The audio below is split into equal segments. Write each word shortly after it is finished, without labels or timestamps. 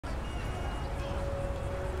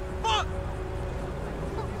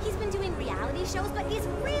reality shows, but he's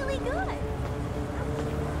really good.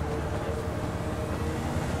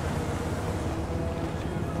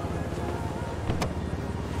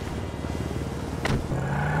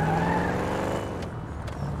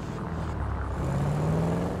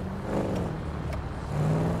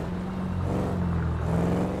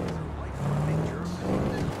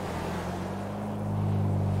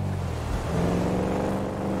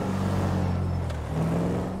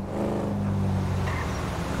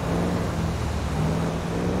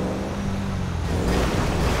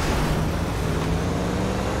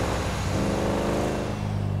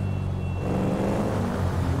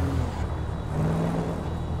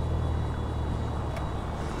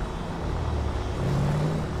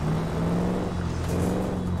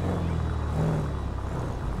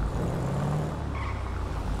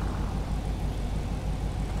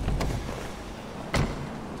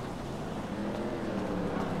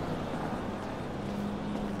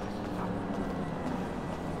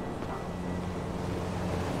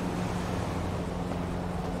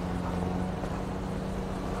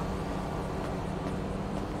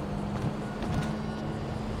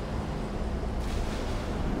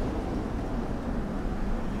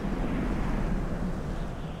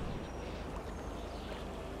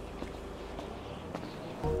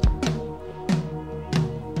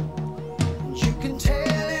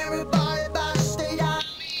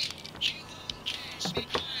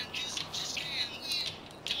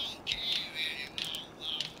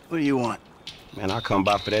 What do you want? Man, I come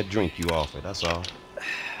by for that drink you offered, that's all.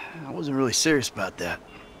 I wasn't really serious about that.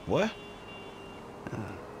 What?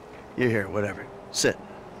 You're here, whatever. Sit.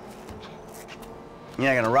 You're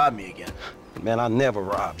not gonna rob me again. Man, I never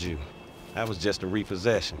robbed you. That was just a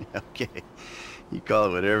repossession. Okay. You call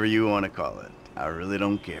it whatever you want to call it. I really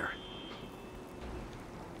don't care.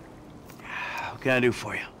 What can I do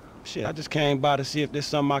for you? Shit, I just came by to see if there's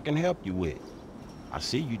something I can help you with. I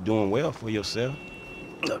see you doing well for yourself.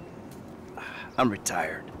 Look, I'm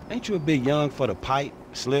retired. Ain't you a bit young for the pipe,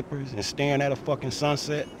 slippers, and staring at a fucking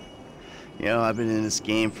sunset? You know, I've been in this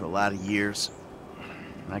game for a lot of years.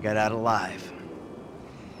 I got out alive.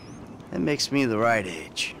 That makes me the right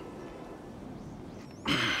age.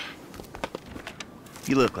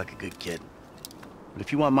 You look like a good kid. But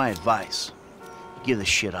if you want my advice, you give this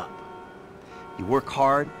shit up. You work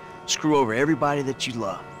hard, screw over everybody that you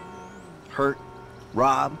love. Hurt,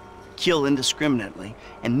 rob, kill indiscriminately,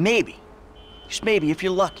 and maybe, just maybe if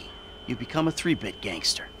you're lucky, you become a 3-bit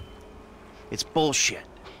gangster. It's bullshit.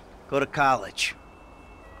 Go to college.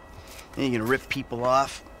 Then you're gonna rip people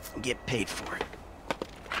off and get paid for it.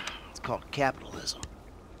 It's called capitalism.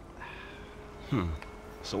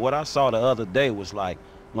 So what I saw the other day was like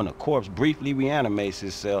when a corpse briefly reanimates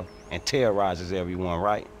itself and terrorizes everyone,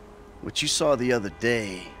 right? What you saw the other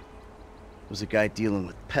day was a guy dealing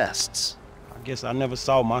with pests. I guess I never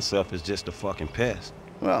saw myself as just a fucking pest.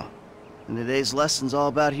 Well, and today's lesson's all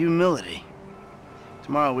about humility.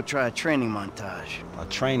 Tomorrow we'll try a training montage. A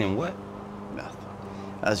training what? Nothing.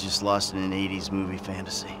 I was just lost in an 80s movie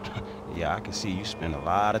fantasy. Yeah, I can see you spend a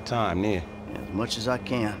lot of time there. As much as I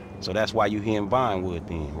can. So that's why you here in Vinewood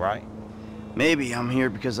then, right? Maybe I'm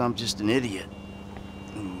here because I'm just an idiot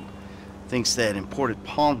who thinks that imported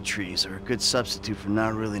palm trees are a good substitute for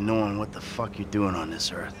not really knowing what the fuck you're doing on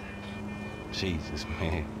this earth. Jesus,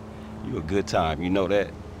 man. You a good time, you know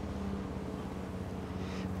that?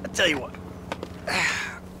 I tell you what.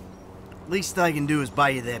 Least I can do is buy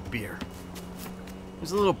you that beer.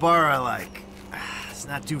 There's a little bar I like. It's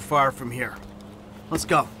not too far from here. Let's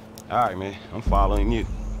go. All right, man. I'm following you.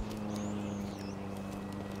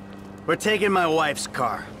 We're taking my wife's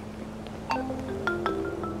car.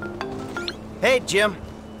 Hey, Jim.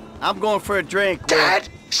 I'm going for a drink. Dad!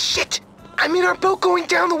 Shit! I'm in our boat going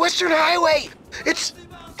down the Western Highway! It's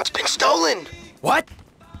been stolen! What?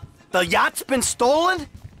 The yacht's been stolen?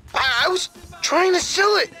 I was trying to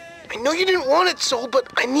sell it. I know you didn't want it sold,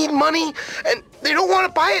 but I need money, and they don't want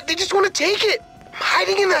to buy it. They just want to take it. I'm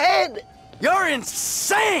hiding in the head. You're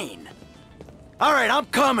insane! All right, I'm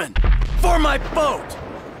coming. For my boat!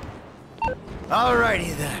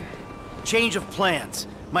 Alrighty then. Change of plans.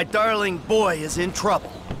 My darling boy is in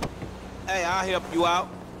trouble. Hey, I'll help you out.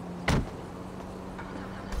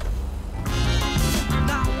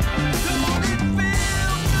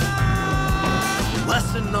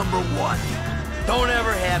 Lesson number 1. Don't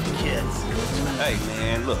ever have kids. Hey,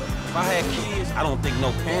 man, look. If I had kids, I don't think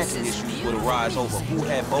no parenting issues would arise over who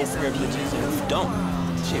had both privileges and who don't.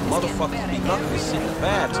 Shit, motherfuckers be lucky to sit the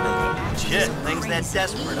vibes now. Shit, things that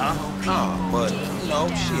desperate, huh? Nah, but, you know,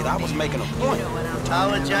 shit, I was making a point.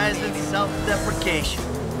 Apologizing, self-deprecation.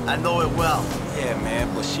 I know it well. Yeah,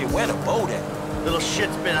 man, but shit, where the boat at? Little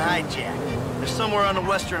shit's been hijacked. They're somewhere on the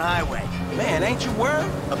Western Highway. Man, ain't you worried?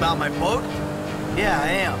 About my boat? Yeah, I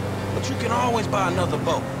am. But you can always buy another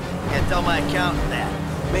boat. Can't tell my accountant that.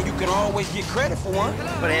 Man, you can always get credit for one.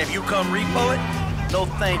 But have you come repo it? No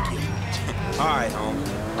thank you. All right,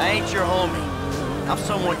 homie. I ain't your homie. I'm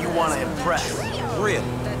someone you want to impress. Really?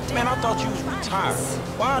 Man, I thought you was retired.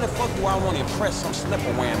 Why the fuck do I want to impress some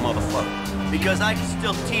slipper-wearing motherfucker? Because I can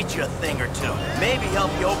still teach you a thing or two. Maybe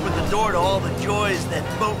help you open the door to all the joys that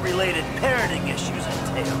boat-related parenting issues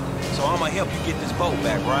entail. So I'm gonna help you get this boat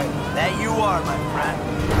back, right? That you are, my friend.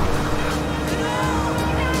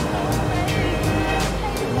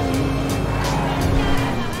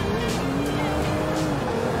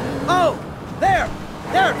 Oh!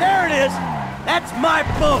 There it is! That's my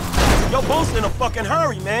boat! Your boat's in a fucking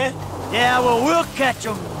hurry, man. Yeah, well, we'll catch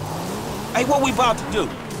him. Hey, what we about to do?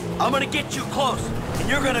 I'm gonna get you close, and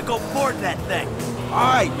you're gonna go board that thing.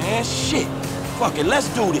 All right, man, shit. Fuck it, let's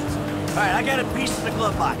do this. All right, I got a piece in the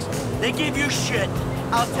glove box. They give you shit,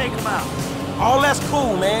 I'll take them out. All that's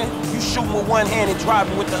cool, man. You shooting with one hand and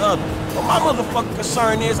driving with the other. But my motherfucking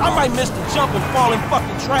concern is I might miss the jump and fall in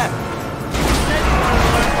fucking traffic. Then you want to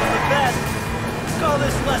learn from the best. Call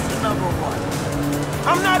this lesson number 1.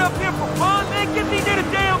 I'm not up here for fun, man. Get me near the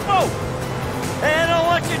damn boat. Hey, I don't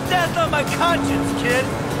want your death on my conscience, kid.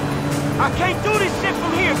 I can't do this shit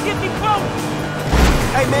from here. Get me close.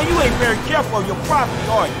 Hey, man, you ain't very careful of your property,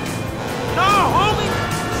 are you? No, homie.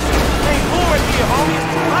 Ain't bored here, homie. It's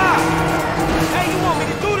too high. Hey, you want me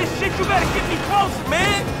to do this shit? You better get me closer,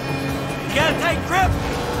 man. You got a tight grip?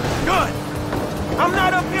 Good. I'm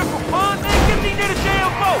not up here for fun, man. Get me near the damn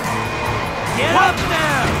boat. Get up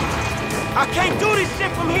now. I can't do this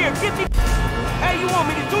shit from here. Get me... Hey, you want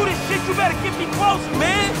me to do this shit? You better get me closer,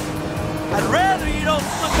 man. I'd rather you don't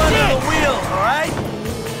slip under the wheel, all right?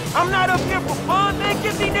 I'm not up here for fun, man.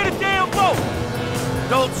 Get me near the damn boat.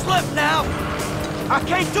 Don't slip now. I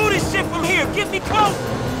can't do this shit from here. Get me close.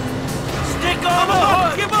 Stick on the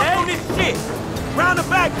hook, Give up on this shit. Round the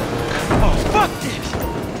back. Oh, fuck this.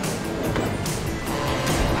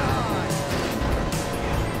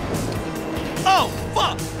 Oh,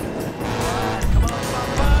 fuck. Come on,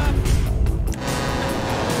 Papa.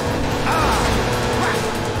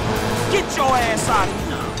 Get your ass out of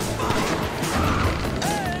here.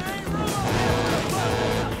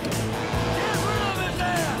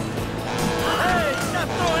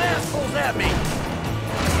 At me.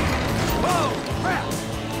 Whoa, crap!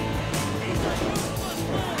 He's a useless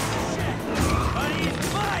little shit, but he's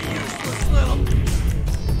my useless little...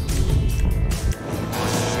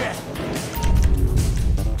 shit.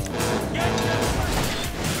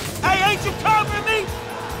 Hey, ain't you covering me?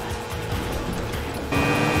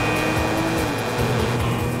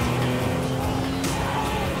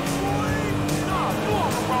 No, you on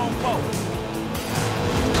the wrong boat.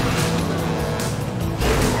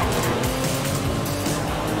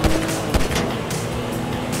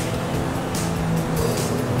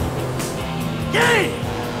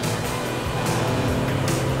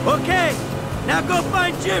 Okay, now go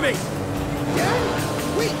find Jimmy.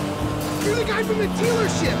 Dad? Wait, you're the guy from the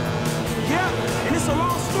dealership. Yeah, and it's a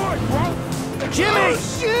long story, bro. Jimmy! Oh,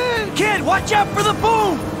 shit! Kid, watch out for the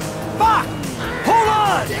boom! Fuck! Hold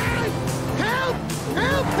on! Dad! Help!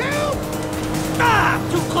 Help! Help! Ah!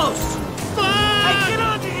 Too close! Hey, get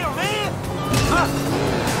under here, man!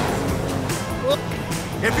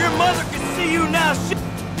 If your mother could see you now, she...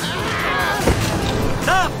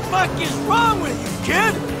 The fuck is wrong with you,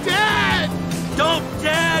 kid? Dad! Don't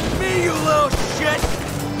dad me, you little shit!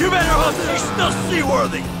 You better hope she's still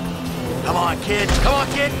seaworthy! Come on, kid. Come on,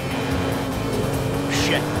 kid!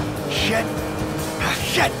 Shit. Shit.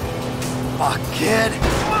 Shit! Fuck, kid.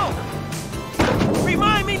 Whoa!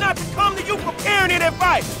 Remind me not to come to you for parenting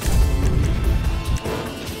advice!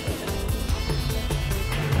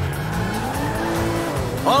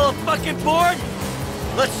 All fucking board?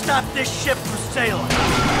 Let's stop this ship from sailing.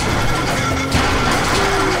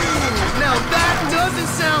 Now that doesn't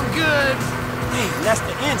sound good! Hey, that's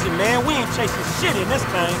the engine, man. We ain't chasing shit in this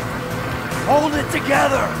thing. Hold it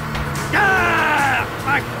together! Ah!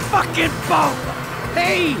 My fucking boat!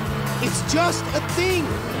 Hey! It's just a thing!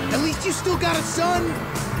 At least you still got a son!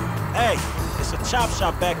 Hey, it's a chop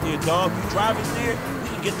shop back there, dog. You drive us there, we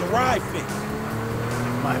can get the ride fixed.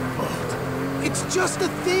 My boat. It's just a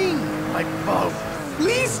thing! My boat.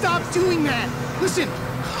 Please stop doing that! Listen,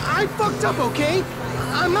 I fucked up, okay?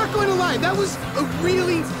 I'm not going to lie, that was a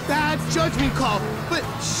really bad judgment call. But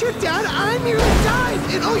shit, Dad, I nearly died,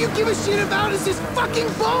 and all you give a shit about is this fucking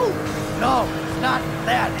boat! No, not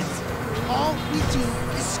that. It's... All we do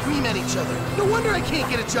is scream at each other. No wonder I can't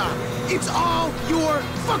get a job. It's all your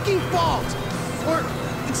fucking fault! Or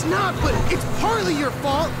it's not, but it's partly your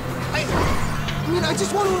fault. I mean, I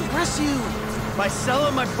just want to impress you. By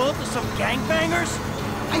selling my boat to some gangbangers?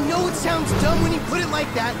 I know it sounds dumb when you put it like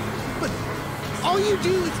that, but all you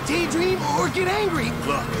do is daydream or get angry.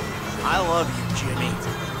 Look, I love you, Jimmy,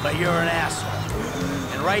 but you're an asshole.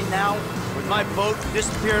 And right now, with my boat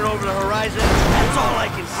disappearing over the horizon, that's all I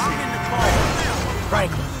can see. I'm in the car.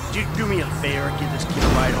 Franklin, do me a favor, give this kid a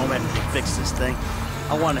ride home after we fix this thing.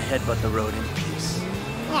 I want to headbutt the road in peace.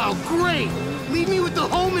 Oh, great! Leave me with the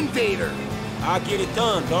home invader. I'll get it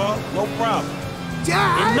done, dog. No problem.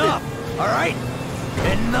 Dad! Enough, all right?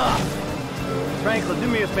 Enough. Franklin, do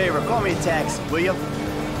me a favor, call me a taxi, will you?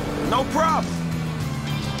 No problem.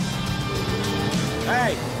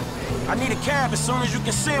 Hey, I need a cab as soon as you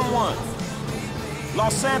can send one.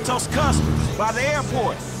 Los Santos Customs, by the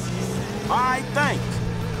airport. All right, thanks.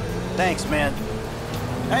 Thanks, man.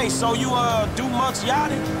 Hey, so you, do much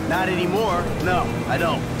yachting? Not anymore. No, I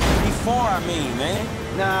don't. Before, I mean, man.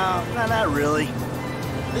 No, not really.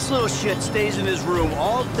 This little shit stays in his room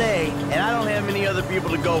all day, and I don't have many other people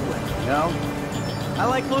to go with, you know? I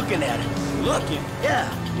like looking at it. Looking? Yeah.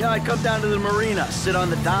 You know, I come down to the marina, sit on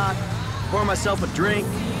the dock, pour myself a drink,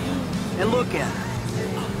 and look at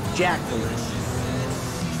her. Jacqueline.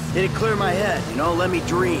 It'd clear my head, you know, let me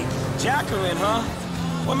dream. Jacqueline, huh?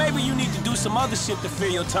 Well, maybe you need to do some other shit to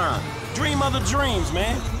fill your time. Dream other dreams,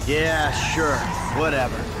 man. Yeah, sure.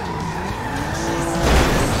 Whatever.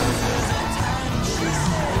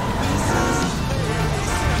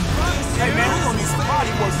 Hey, man, we don't need some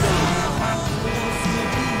body work done.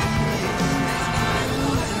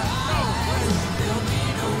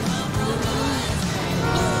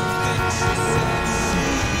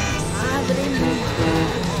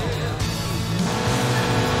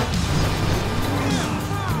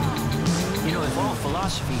 You know, if all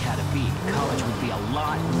philosophy had a beat, college would be a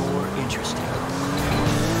lot more interesting.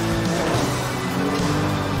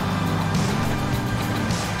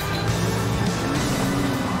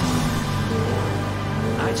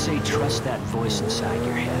 I'd say trust that voice inside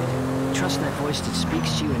your head. Trust that voice that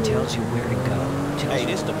speaks to you and tells you where to go. Hey,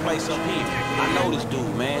 this the place up here. I know this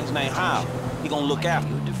dude, man. His name Hal. He gonna look after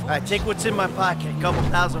you. All right, take what's in my pocket, a couple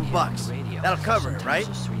 $1,000. That'll cover it, right?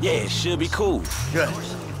 Yeah, it should be cool. Good.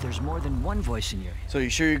 If there's more than one voice in your head. So you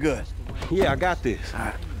sure you're good? Yeah, I got this. All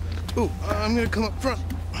right. Ooh, I'm gonna come up front.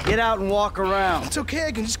 Get out and walk around. It's okay,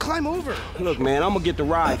 I can just climb over. Look, man, I'm gonna get the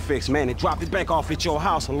ride fixed, man, and drop it back off at your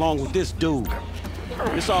house along with this dude.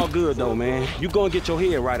 It's all good, though, man. You go and get your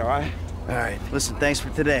head right, all right? All right. Listen, thanks for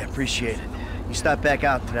today. I appreciate it. You stop back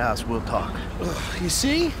out to the house, we'll talk. You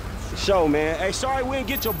see? Show, man. Hey, sorry we didn't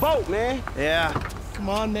get your boat, man. Yeah. Come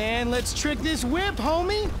on, man, let's trick this whip,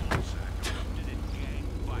 homie.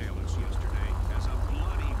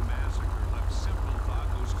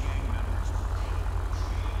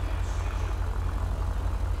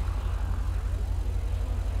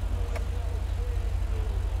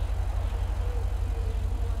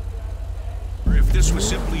 If this was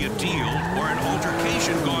simply a deal or an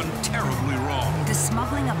altercation gone terribly wrong. The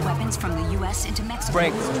smuggling of weapons from the U.S. into Mexico.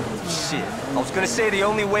 Franklin, shit. I was gonna say the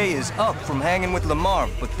only way is up from hanging with Lamar,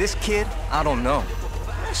 but this kid, I don't know.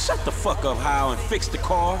 Man, shut the fuck up, Hal, and fix the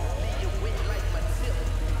car.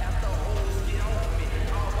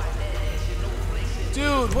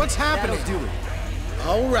 Dude, what's happening?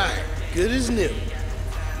 All right, good as new.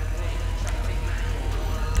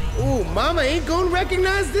 Ooh, mama ain't gonna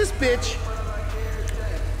recognize this bitch.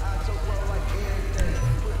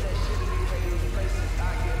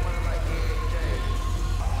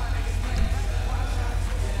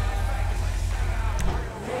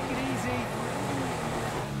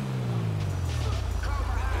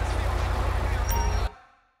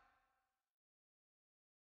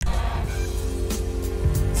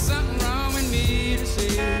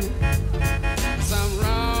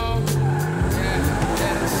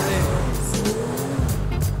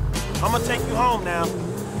 I'm gonna take you home now.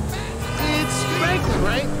 It's Franklin,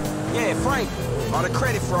 right? Yeah, Franklin, or the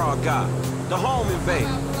credit fraud guy, the home invader.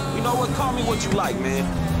 You know what? Call me what you like, man.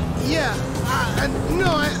 Yeah,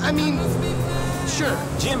 I mean, sure,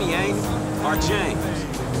 Jimmy, ain't it? Or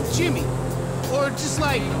James. Jimmy. Or just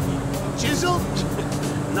like, Jizzle?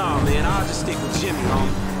 Nah, man, I'll just stick with Jimmy,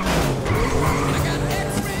 homie.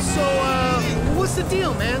 So, what's the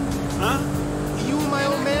deal, man? Huh? You and my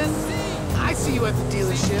old man? I see you at the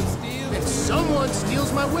dealership, and someone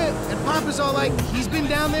steals my whip, and Papa's all like, he's been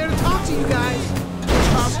down there to talk to you guys.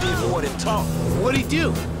 Pop did more than talk. What'd he do?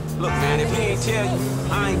 Look, man, if he ain't tell you,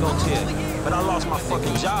 I ain't gonna tell you. But I lost my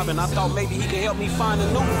fucking job, and I thought maybe he could help me find a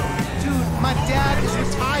new one. Dude, my dad is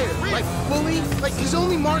retired, like fully. Like his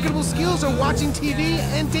only marketable skills are watching TV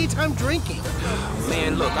and daytime drinking.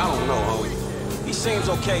 Man, look, I don't know, homie. He seems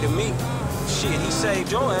okay to me. Shit, he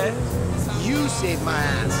saved your ass. You saved my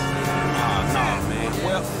ass. Nah, man.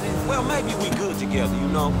 Well, maybe we good together, you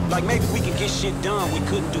know? Like, maybe we can get shit done we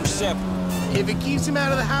couldn't do separate. If it keeps him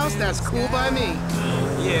out of the house, that's cool by me.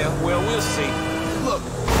 Yeah, well, we'll see. Look,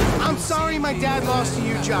 I'm sorry my dad lost you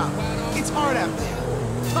your job. It's hard out there.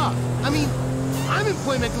 Tough. I mean, I'm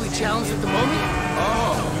employmentally challenged at the moment.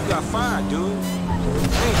 Oh, you got fired, dude.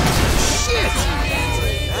 Hey. Shit!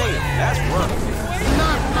 Hey, that's rough.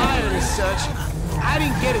 Not fired as such. I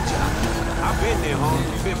didn't get a job. I've been there,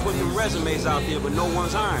 homie. You've been putting them resumes out there, but no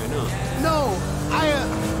one's hiring, huh? No,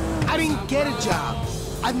 I didn't get a job.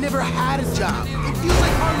 I've never had a job. It feels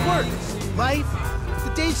like hard work. Life,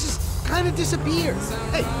 the days just kind of disappear.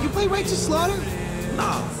 Hey, you play Righteous Slaughter?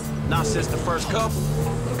 Nah, not since the first couple.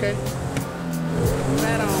 Okay.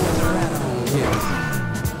 Right on. Yeah.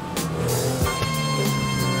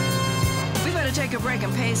 We better take a break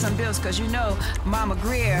and pay some bills, because you know Mama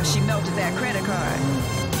Greer, she melted that credit card.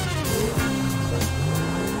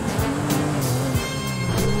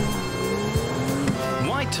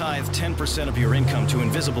 Why tithe 10% of your income to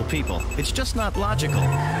invisible people? It's just not logical.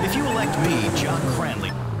 If you elect me, John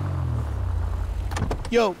Cranley...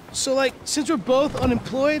 Yo, so like, since we're both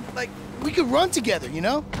unemployed, like, we could run together, you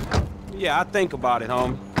know? Yeah, I think about it,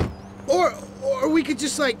 homie. Or we could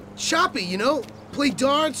just like, shop it, you know? Play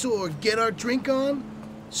darts or get our drink on.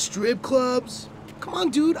 Strip clubs. Come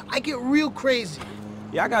on, dude, I get real crazy.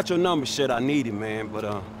 Yeah, I got your number, shit, I need it, man,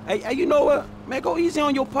 but, hey, you know what? Man, go easy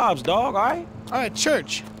on your pops, dog, all right? All right,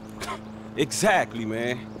 church. Exactly,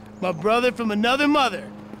 man. My brother from another mother.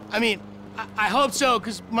 I mean, I hope so,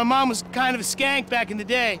 because my mom was kind of a skank back in the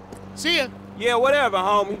day. See ya. Yeah, whatever,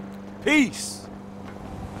 homie. Peace.